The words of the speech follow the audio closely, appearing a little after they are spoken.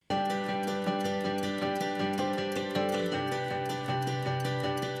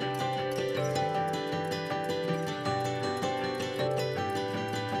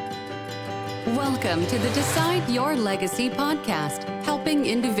Welcome to the Decide Your Legacy podcast, helping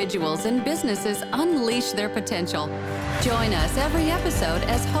individuals and businesses unleash their potential. Join us every episode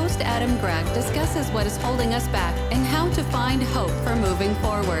as host Adam Gregg discusses what is holding us back and how to find hope for moving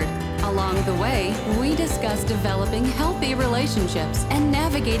forward. Along the way, we discuss developing healthy relationships and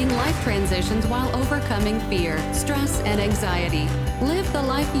navigating life transitions while overcoming fear, stress, and anxiety. Live the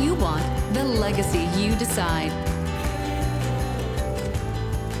life you want, the legacy you decide.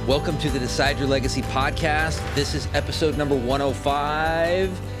 Welcome to the Decide Your Legacy podcast. This is episode number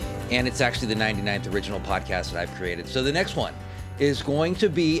 105, and it's actually the 99th original podcast that I've created. So the next one is going to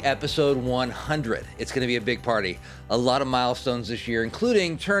be episode 100. It's going to be a big party. A lot of milestones this year,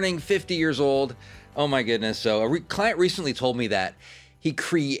 including turning 50 years old. Oh my goodness. So a client recently told me that he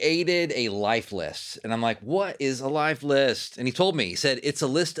created a life list. And I'm like, what is a life list? And he told me, he said, it's a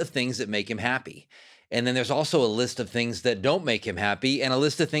list of things that make him happy. And then there's also a list of things that don't make him happy and a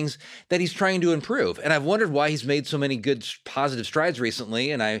list of things that he's trying to improve. And I've wondered why he's made so many good, positive strides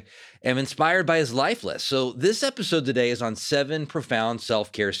recently. And I am inspired by his life list. So this episode today is on 7 profound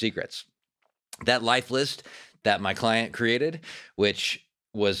self-care secrets. That life list that my client created, which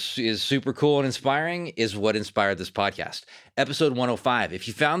is super cool and inspiring, is what inspired this podcast. Episode 105. If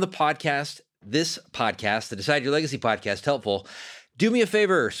you found this podcast, the Decide Your Legacy podcast, helpful, do me a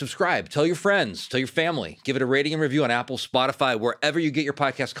favor, subscribe, tell your friends, tell your family, give it a rating and review on Apple, Spotify, wherever you get your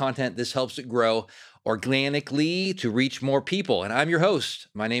podcast content. This helps it grow organically to reach more people. And I'm your host.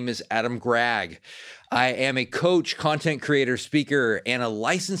 My name is Adam Gregg. I am a coach, content creator, speaker, and a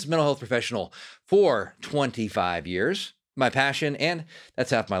licensed mental health professional for 25 years. My passion, and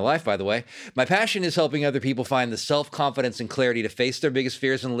that's half my life, by the way, my passion is helping other people find the self-confidence and clarity to face their biggest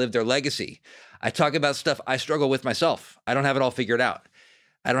fears and live their legacy. I talk about stuff I struggle with myself. I don't have it all figured out.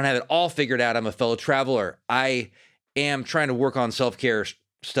 I'm a fellow traveler. I am trying to work on self-care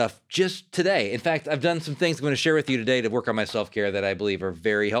stuff just today. In fact, I've done some things I'm going to share with you today to work on my self-care that I believe are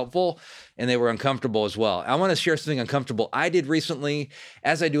very helpful, and they were uncomfortable as well. I want to share something uncomfortable I did recently,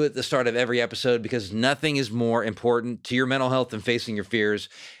 as I do at the start of every episode, because nothing is more important to your mental health than facing your fears,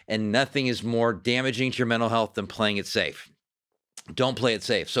 and nothing is more damaging to your mental health than playing it safe. Don't play it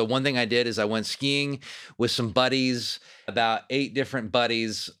safe. So one thing I did is I went skiing with some buddies, about 8 different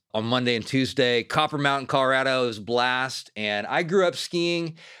buddies, on Monday and Tuesday. Copper Mountain, Colorado. It was a blast. And I grew up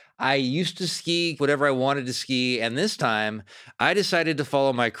skiing. I used to ski whatever I wanted to ski. And this time I decided to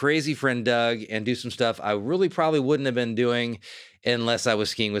follow my crazy friend Doug and do some stuff I really probably wouldn't have been doing unless I was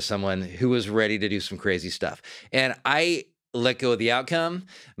skiing with someone who was ready to do some crazy stuff. And I let go of the outcome.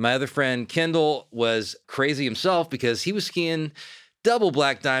 My other friend Kendall was crazy himself because he was skiing double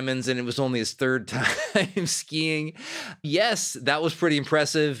black diamonds, and it was only his 3rd time skiing. Yes, that was pretty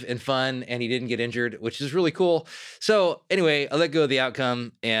impressive and fun, and he didn't get injured, which is really cool. So anyway, I let go of the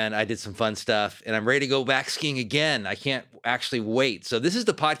outcome, and I did some fun stuff, and I'm ready to go back skiing again. I can't actually wait. So this is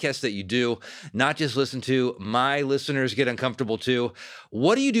the podcast that you do, not just listen to. My listeners get uncomfortable too.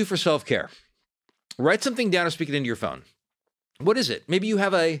 What do you do for self-care? Write something down or speak it into your phone. What is it? Maybe you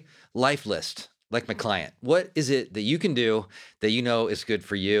have a life list, like my client. What is it that you can do that you know is good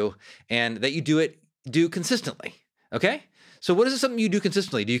for you and that you do consistently? Okay? So what is it something you do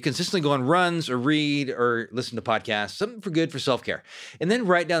consistently? Do you consistently go on runs or read or listen to podcasts? Something for good for self-care. And then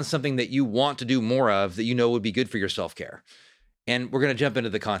write down something that you want to do more of that you know would be good for your self-care. And we're going to jump into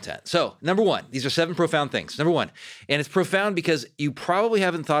the content. So number 1, these are 7 profound things. Number 1, and it's profound because you probably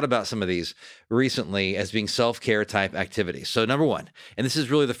haven't thought about some of these recently as being self-care type activities. So number 1, and this is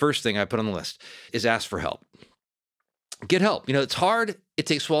really the first thing I put on the list, is ask for help. Get help. You know, it's hard. It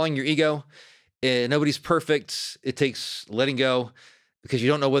takes swallowing your ego. Nobody's perfect. It takes letting go because you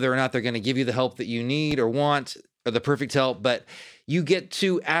don't know whether or not they're going to give you the help that you need or want or the perfect help, but you get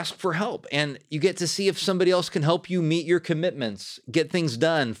to ask for help and you get to see if somebody else can help you meet your commitments, get things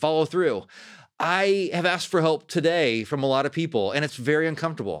done, follow through. I have asked for help today from a lot of people, and it's very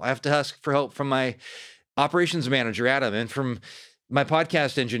uncomfortable. I have to ask for help from my operations manager, Adam, and from my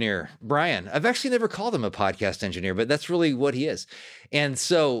podcast engineer, Brian. I've actually never called him a podcast engineer, but that's really what he is. And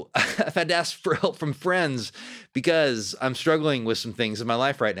so I've had to ask for help from friends because I'm struggling with some things in my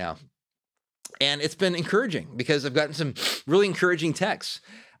life right now. And it's been encouraging because I've gotten some really encouraging texts.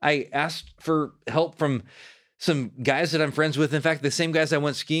 I asked for help from some guys that I'm friends with. In fact, the same guys I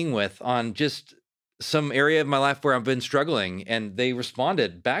went skiing with on just some area of my life where I've been struggling. And they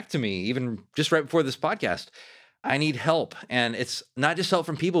responded back to me, even just right before this podcast. I need help. And it's not just help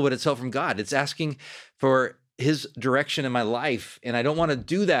from people, but it's help from God. It's asking for His direction in my life. And I don't want to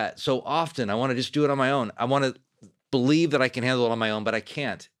do that so often. I want to just do it on my own. I want to believe that I can handle it on my own, but I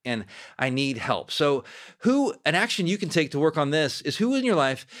can't, and I need help. So an action you can take to work on this is, who in your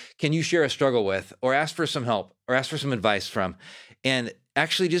life can you share a struggle with, or ask for some help, or ask for some advice from, and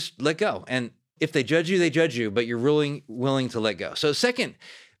actually just let go. And if they judge you, they judge you, but you're really willing to let go. So second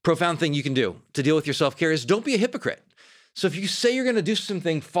profound thing you can do to deal with your self-care is, don't be a hypocrite. So if you say you're going to do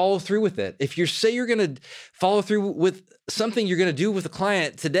something, follow through with it. If you say you're going to follow through with something you're going to do with a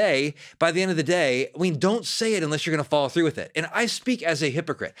client today, by the end of the day, don't say it unless you're going to follow through with it. And I speak as a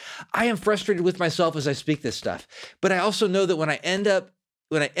hypocrite. I am frustrated with myself as I speak this stuff. But I also know that when I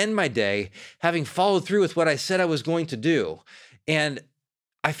end my day having followed through with what I said I was going to do, and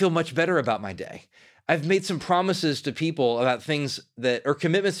I feel much better about my day. I've made some promises to people about things or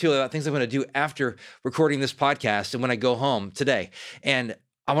commitments to people about things I'm going to do after recording this podcast and when I go home today. And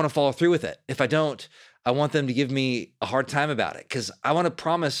I want to follow through with it. If I don't, I want them to give me a hard time about it, because I want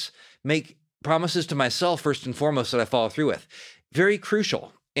to make promises to myself first and foremost that I follow through with. Very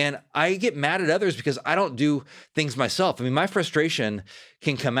crucial. And I get mad at others because I don't do things myself. My frustration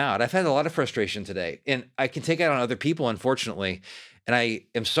can come out. I've had a lot of frustration today, and I can take it out on other people, unfortunately. And I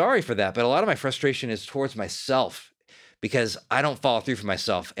am sorry for that, but a lot of my frustration is towards myself because I don't follow through for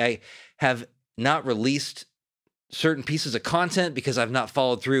myself. I have not released certain pieces of content because I've not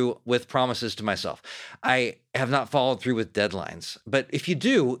followed through with promises to myself. I have not followed through with deadlines. But if you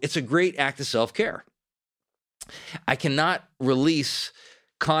do, it's a great act of self-care. I cannot release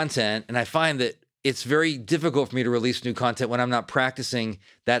content, and I find that it's very difficult for me to release new content when I'm not practicing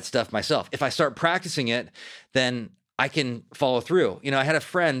that stuff myself. If I start practicing it, then I can follow through. I had a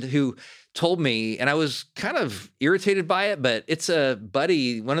friend who told me, and I was kind of irritated by it, but it's a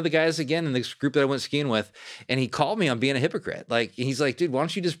buddy, one of the guys again in this group that I went skiing with, and he called me on being a hypocrite. He's like, dude, why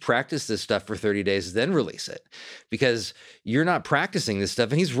don't you just practice this stuff for 30 days, then release it? Because you're not practicing this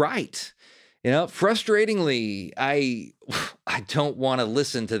stuff. And he's right. Frustratingly, I don't want to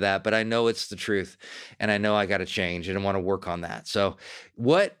listen to that, but I know it's the truth, and I know I got to change, and I want to work on that. So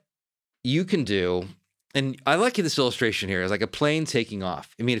what you can do, and I like this illustration here, is like a plane taking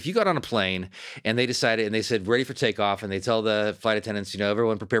off. If you got on a plane and they decided, and they said, ready for takeoff, and they tell the flight attendants,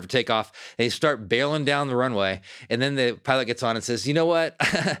 everyone prepare for takeoff, and they start bailing down the runway, and then the pilot gets on and says, you know what,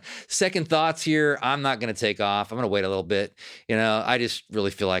 second thoughts here, I'm not going to take off. I'm going to wait a little bit. I just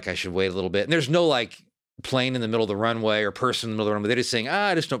really feel like I should wait a little bit. And there's no plane in the middle of the runway or person in the middle of the runway. They're just saying,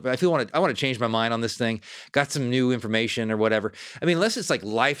 I want to change my mind on this thing. Got some new information or whatever. Unless it's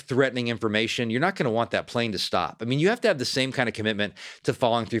life-threatening information, you're not going to want that plane to stop. You have to have the same kind of commitment to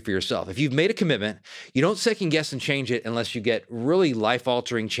following through for yourself. If you've made a commitment, you don't second guess and change it unless you get really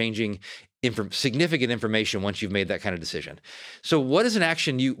life-altering, changing significant information once you've made that kind of decision. So one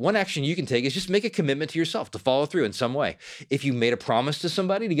action you can take is just make a commitment to yourself to follow through in some way. If you made a promise to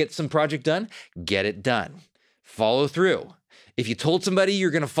somebody to get some project done, get it done. Follow through. If you told somebody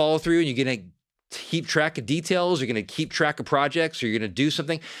you're going to follow through and you're going to keep track of details, you're going to keep track of projects, or you're going to do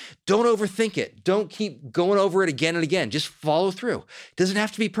something, don't overthink it. Don't keep going over it again and again. Just follow through. It doesn't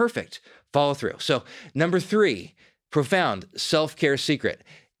have to be perfect. Follow through. So number 3, profound self-care secret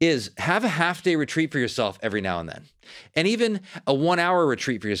is have a half-day retreat for yourself every now and then, and even a 1-hour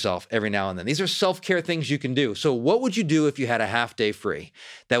retreat for yourself every now and then. These are self-care things you can do. So what would you do if you had a half-day free?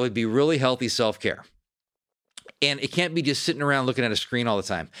 That would be really healthy self-care. And it can't be just sitting around looking at a screen all the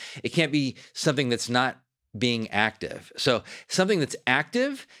time. It can't be something that's not being active. So something that's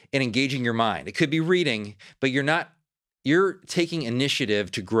active and engaging your mind. It could be reading, but you're taking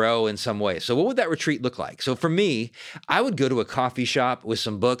initiative to grow in some way. So what would that retreat look like? So for me, I would go to a coffee shop with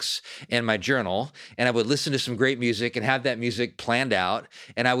some books and my journal, and I would listen to some great music and have that music planned out,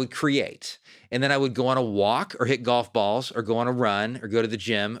 and I would create. And then I would go on a walk or hit golf balls or go on a run or go to the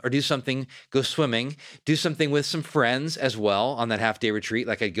gym or go swimming, do something with some friends as well on that half-day retreat.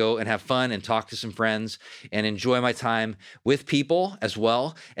 I'd go and have fun and talk to some friends and enjoy my time with people as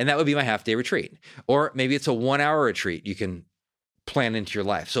well. And that would be my half-day retreat. Or maybe it's a 1-hour retreat you can plan into your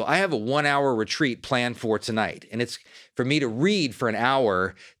life. So I have a 1-hour retreat planned for tonight, and it's for me to read for an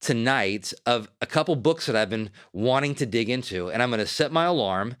hour tonight of a couple books that I've been wanting to dig into. And I'm going to set my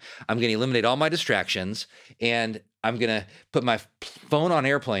alarm. I'm going to eliminate all my distractions, and I'm going to put my phone on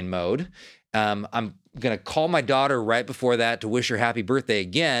airplane mode. I'm going to call my daughter right before that to wish her happy birthday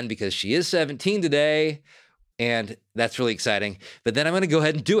again, because she is 17 today. And that's really exciting. But then I'm going to go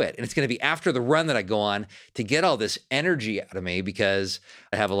ahead and do it. And it's going to be after the run that I go on to get all this energy out of me, because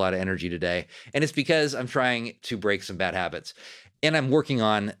I have a lot of energy today. And it's because I'm trying to break some bad habits. And I'm working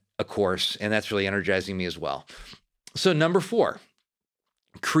on a course, and that's really energizing me as well. So number 4,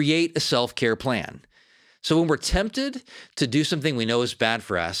 create a self-care plan. So when we're tempted to do something we know is bad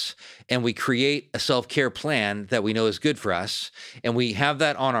for us, and we create a self-care plan that we know is good for us, and we have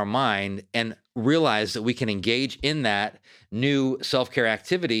that on our mind and realize that we can engage in that new self-care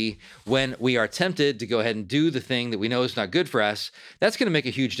activity when we are tempted to go ahead and do the thing that we know is not good for us, that's going to make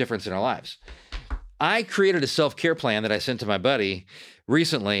a huge difference in our lives. I created a self-care plan that I sent to my buddy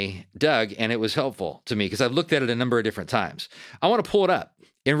recently, Doug, and it was helpful to me because I've looked at it a number of different times. I want to pull it up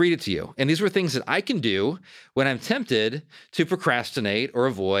and read it to you. And these were things that I can do when I'm tempted to procrastinate or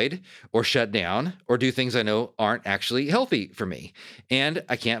avoid or shut down or do things I know aren't actually healthy for me. And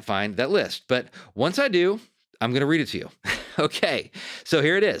I can't find that list. But once I do, I'm going to read it to you. Okay, so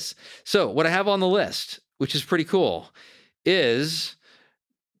here it is. So what I have on the list, which is pretty cool, is,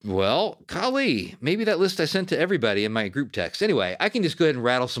 well, golly, maybe that list I sent to everybody in my group text. Anyway, I can just go ahead and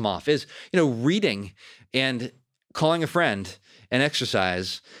rattle some off. Is, reading and calling a friend and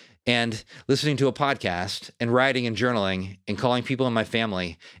exercise and listening to a podcast and writing and journaling and calling people in my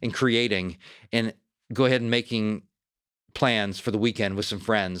family and creating and go ahead and making plans for the weekend with some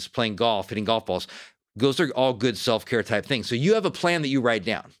friends, playing golf, hitting golf balls. Those are all good self-care type things. So you have a plan that you write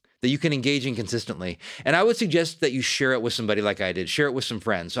down that you can engage in consistently. And I would suggest that you share it with somebody like I did. Share it with some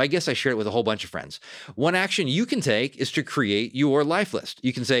friends. So I guess I shared it with a whole bunch of friends. One action you can take is to create your life list.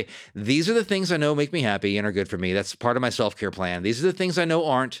 You can say, these are the things I know make me happy and are good for me. That's part of my self-care plan. These are the things I know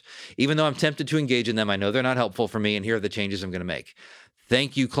aren't. Even though I'm tempted to engage in them, I know they're not helpful for me, and here are the changes I'm going to make.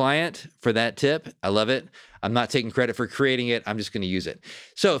 Thank you, client, for that tip. I love it. I'm not taking credit for creating it. I'm just going to use it.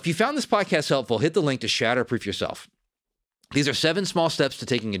 So if you found this podcast helpful, hit the link to Shatterproof Yourself. These are 7 small steps to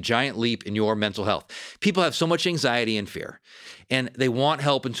taking a giant leap in your mental health. People have so much anxiety and fear, and they want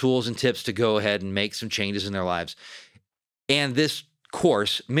help and tools and tips to go ahead and make some changes in their lives. And this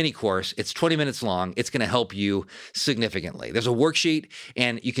mini course, it's 20 minutes long. It's going to help you significantly. There's a worksheet,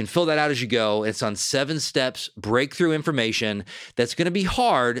 and you can fill that out as you go. It's on 7 steps, breakthrough information that's going to be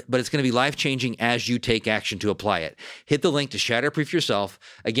hard, but it's going to be life-changing as you take action to apply it. Hit the link to Shatterproof Yourself.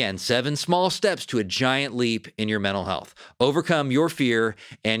 Again, 7 small steps to a giant leap in your mental health. Overcome your fear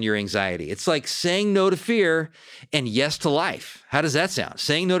and your anxiety. It's like saying no to fear and yes to life. How does that sound?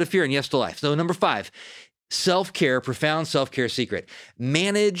 Saying no to fear and yes to life. So number 5, self-care, profound self-care secret.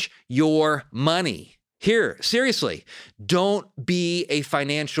 Manage your money. Here, seriously, don't be a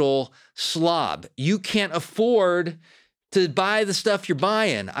financial slob. You can't afford to buy the stuff you're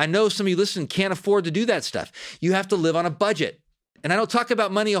buying. I know some of you listening can't afford to do that stuff. You have to live on a budget. And I don't talk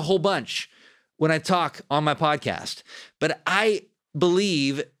about money a whole bunch when I talk on my podcast, but I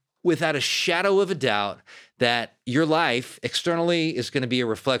believe without a shadow of a doubt that your life externally is going to be a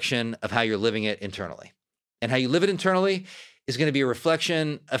reflection of how you're living it internally. And how you live it internally is going to be a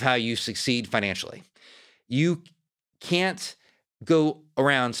reflection of how you succeed financially. You can't go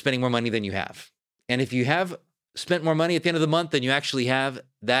around spending more money than you have. And if you have spent more money at the end of the month than you actually have,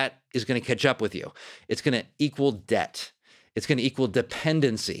 that is going to catch up with you. It's going to equal debt. It's going to equal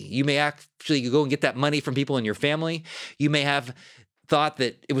dependency. You may actually go and get that money from people in your family. You may have thought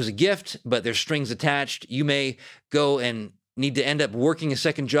that it was a gift, but there's strings attached. You may go and need to end up working a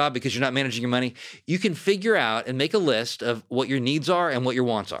second job because you're not managing your money. You can figure out and make a list of what your needs are and what your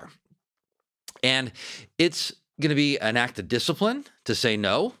wants are. And it's going to be an act of discipline to say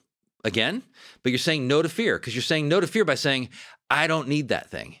no again, but you're saying no to fear because you're saying no to fear by saying, I don't need that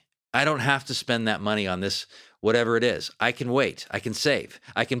thing. I don't have to spend that money on this, whatever it is. I can wait. I can save.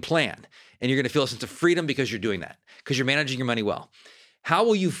 I can plan. And you're going to feel a sense of freedom because you're doing that, because you're managing your money well. How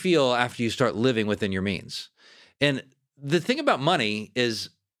will you feel after you start living within your means? And the thing about money is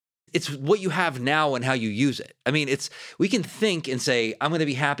it's what you have now and how you use it. I mean, we can think and say, I'm going to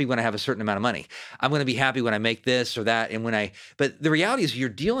be happy when I have a certain amount of money. I'm going to be happy when I make this or that. And but the reality is you're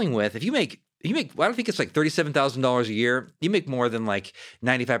dealing with, if you make, I don't think it's like $37,000 a year. You make more than like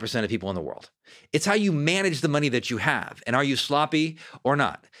 95% of people in the world. It's how you manage the money that you have. And are you sloppy or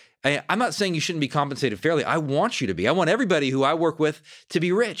not? I'm not saying you shouldn't be compensated fairly. I want you to be. I want everybody who I work with to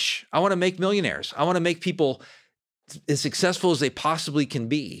be rich. I want to make millionaires. I want to make people as successful as they possibly can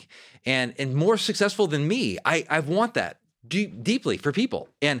be and more successful than me. I want that deeply for people.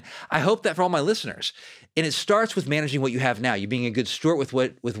 And I hope that for all my listeners. And it starts with managing what you have now. You being a good steward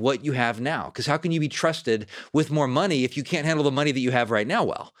with what you have now. Because how can you be trusted with more money if you can't handle the money that you have right now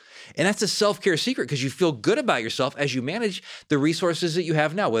well? And that's a self-care secret because you feel good about yourself as you manage the resources that you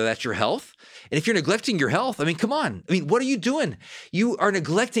have now, whether that's your health. And if you're neglecting your health, I mean, come on. I mean, what are you doing? You are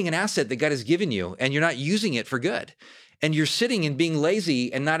neglecting an asset that God has given you and you're not using it for good. and you're sitting and being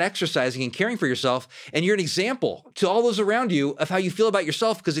lazy and not exercising and caring for yourself, and you're an example to all those around you of how you feel about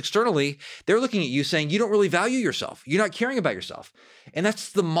yourself, because externally, they're looking at you saying you don't really value yourself. You're not caring about yourself. And that's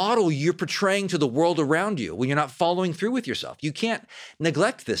the model you're portraying to the world around you when you're not following through with yourself. You can't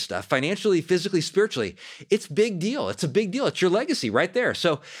neglect this stuff financially, physically, spiritually. It's a big deal. It's a big deal. It's your legacy right there.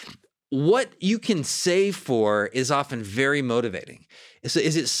 So what you can save for is often very motivating.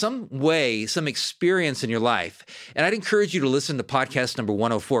 Is it some way, some experience in your life? And I'd encourage you to listen to podcast number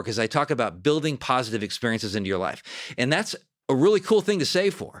 104, because I talk about building positive experiences into your life. And that's a really cool thing to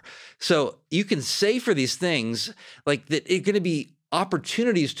save for. So you can save for these things like that. It's going to be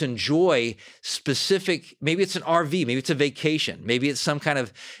opportunities to enjoy specific, maybe it's an RV, maybe it's a vacation, maybe it's some kind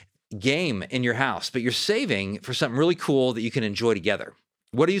of game in your house, but you're saving for something really cool that you can enjoy together.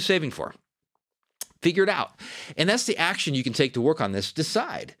 What are you saving for? Figure it out. And that's the action you can take to work on this.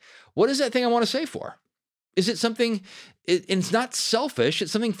 Decide, what is that thing I want to save for? Is it something, and it's not selfish,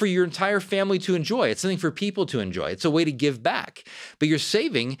 it's something for your entire family to enjoy. It's something for people to enjoy. It's a way to give back, but you're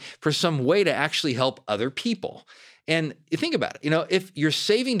saving for some way to actually help other people. And you think about it, if you're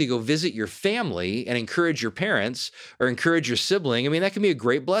saving to go visit your family and encourage your parents or encourage your sibling, that can be a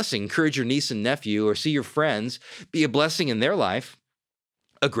great blessing. Encourage your niece and nephew or see your friends, be a blessing in their life.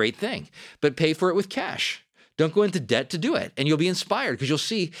 A great thing, but pay for it with cash. Don't go into debt to do it. And you'll be inspired because you'll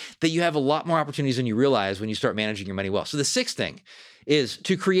see that you have a lot more opportunities than you realize when you start managing your money well. So the sixth thing is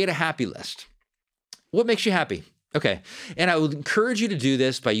to create a happy list. What makes you happy? Okay. And I would encourage you to do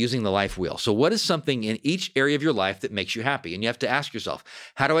this by using the life wheel. So what is something in each area of your life that makes you happy? And you have to ask yourself,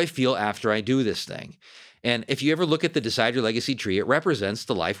 how do I feel after I do this thing? And if you ever look at the Decide Your Legacy tree, it represents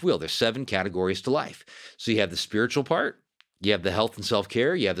the life wheel. There's 7 categories to life. So you have the spiritual part, you have the health and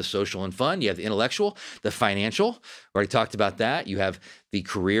self-care, you have the social and fun, you have the intellectual, the financial, already talked about that. You have the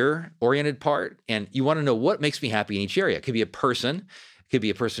career-oriented part, and you want to know what makes me happy in each area. It could be a person, it could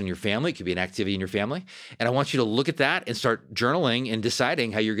be a person in your family, it could be an activity in your family. And I want you to look at that and start journaling and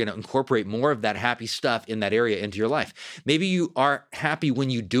deciding how you're going to incorporate more of that happy stuff in that area into your life. Maybe you are happy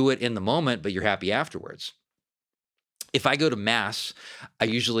when you do it in the moment, but you're happy afterwards. If I go to mass, I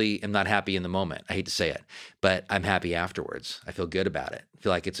usually am not happy in the moment. I hate to say it, but I'm happy afterwards. I feel good about it. I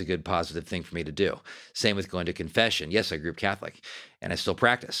feel like it's a good, positive thing for me to do. Same with going to confession. Yes, I grew up Catholic, and I still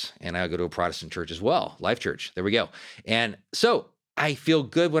practice. And I go to a Protestant church as well, Life Church. There we go. And so I feel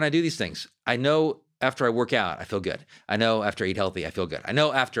good when I do these things. I know after I work out, I feel good. I know after I eat healthy, I feel good. I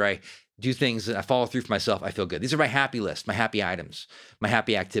know after I do things that I follow through for myself, I feel good. These are my happy list, my happy items, my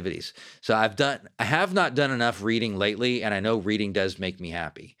happy activities. So I have not done enough reading lately, and I know reading does make me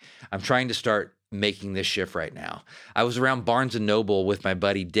happy. I'm trying to start making this shift right now. I was around Barnes & Noble with my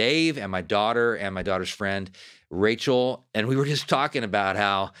buddy Dave and my daughter's friend, Rachel, and we were just talking about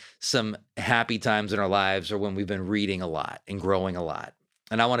how some happy times in our lives are when we've been reading a lot and growing a lot.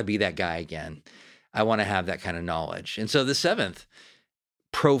 And I want to be that guy again. I want to have that kind of knowledge. And so the 7th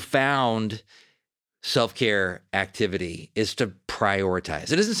profound self-care activity is to prioritize.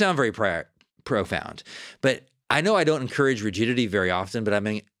 It doesn't sound very profound, but I know I don't encourage rigidity very often, but I'm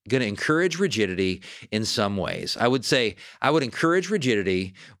going to encourage rigidity in some ways. I would say I would encourage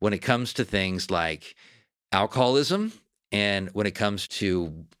rigidity when it comes to things like alcoholism and when it comes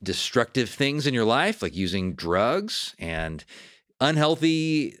to destructive things in your life, like using drugs and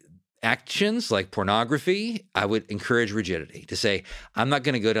unhealthy actions like pornography. I would encourage rigidity to say, I'm not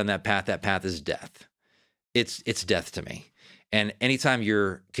going to go down that path. That path is death. It's death to me. And anytime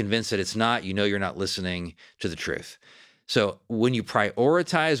you're convinced that it's not, you're not listening to the truth. So when you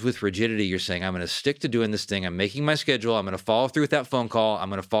prioritize with rigidity, you're saying, I'm going to stick to doing this thing. I'm making my schedule. I'm going to follow through with that phone call. I'm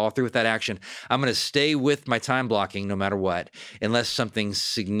going to follow through with that action. I'm going to stay with my time blocking no matter what, unless something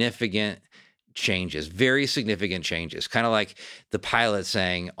significant changes, very significant changes, kind of like the pilot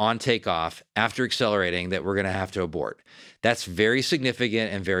saying on takeoff after accelerating that we're going to have to abort. That's very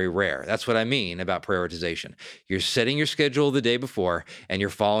significant and very rare. That's what I mean about prioritization. You're setting your schedule the day before and you're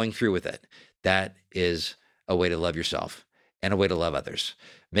following through with it. That is a way to love yourself and a way to love others.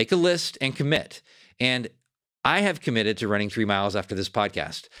 Make a list and commit. And I have committed to running 3 miles after this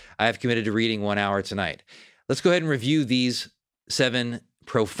podcast. I have committed to reading 1 hour tonight. Let's go ahead and review these 7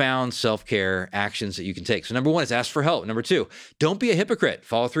 profound self-care actions that you can take. So number 1 is ask for help. Number 2, don't be a hypocrite.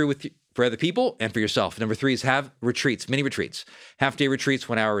 Follow through for other people and for yourself. Number 3 is have retreats, mini retreats, half-day retreats,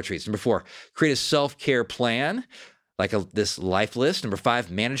 1-hour retreats. Number 4, create a self-care plan, like this life list. Number 5,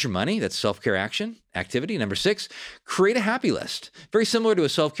 manage your money. That's self-care activity. Number 6, create a happy list. Very similar to a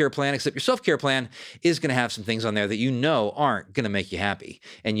self-care plan, except your self-care plan is going to have some things on there that aren't going to make you happy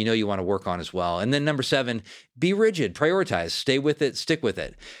and you want to work on as well. And then number 7, be rigid, prioritize, stay with it, stick with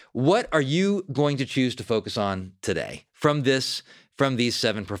it. What are you going to choose to focus on today? from these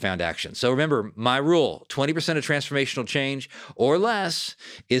 7 profound actions. So remember, my rule, 20% of transformational change or less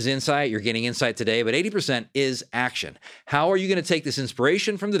is insight. You're getting insight today, but 80% is action. How are you going to take this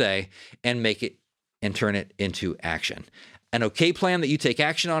inspiration from today and make it and turn it into action? An okay plan that you take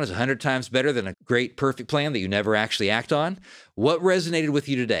action on is 100 times better than a great, perfect plan that you never actually act on. What resonated with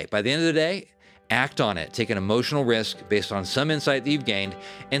you today? By the end of the day, act on it. Take an emotional risk based on some insight that you've gained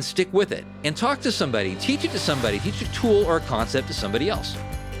and stick with it. And talk to somebody, teach it to somebody, teach a tool or a concept to somebody else.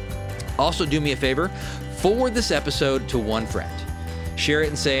 Also, do me a favor, forward this episode to one friend. Share it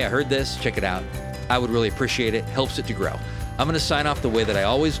and say, I heard this, check it out. I would really appreciate it. Helps it to grow. I'm going to sign off the way that I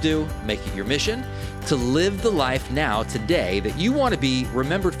always do. Make it your mission to live the life now, today, that you want to be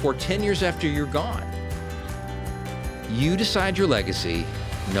remembered for 10 years after you're gone. You decide your legacy,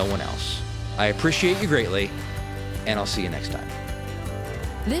 no one else. I appreciate you greatly, and I'll see you next time.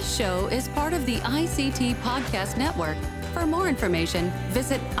 This show is part of the ICT Podcast Network. For more information,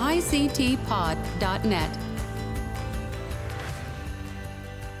 visit ictpod.net.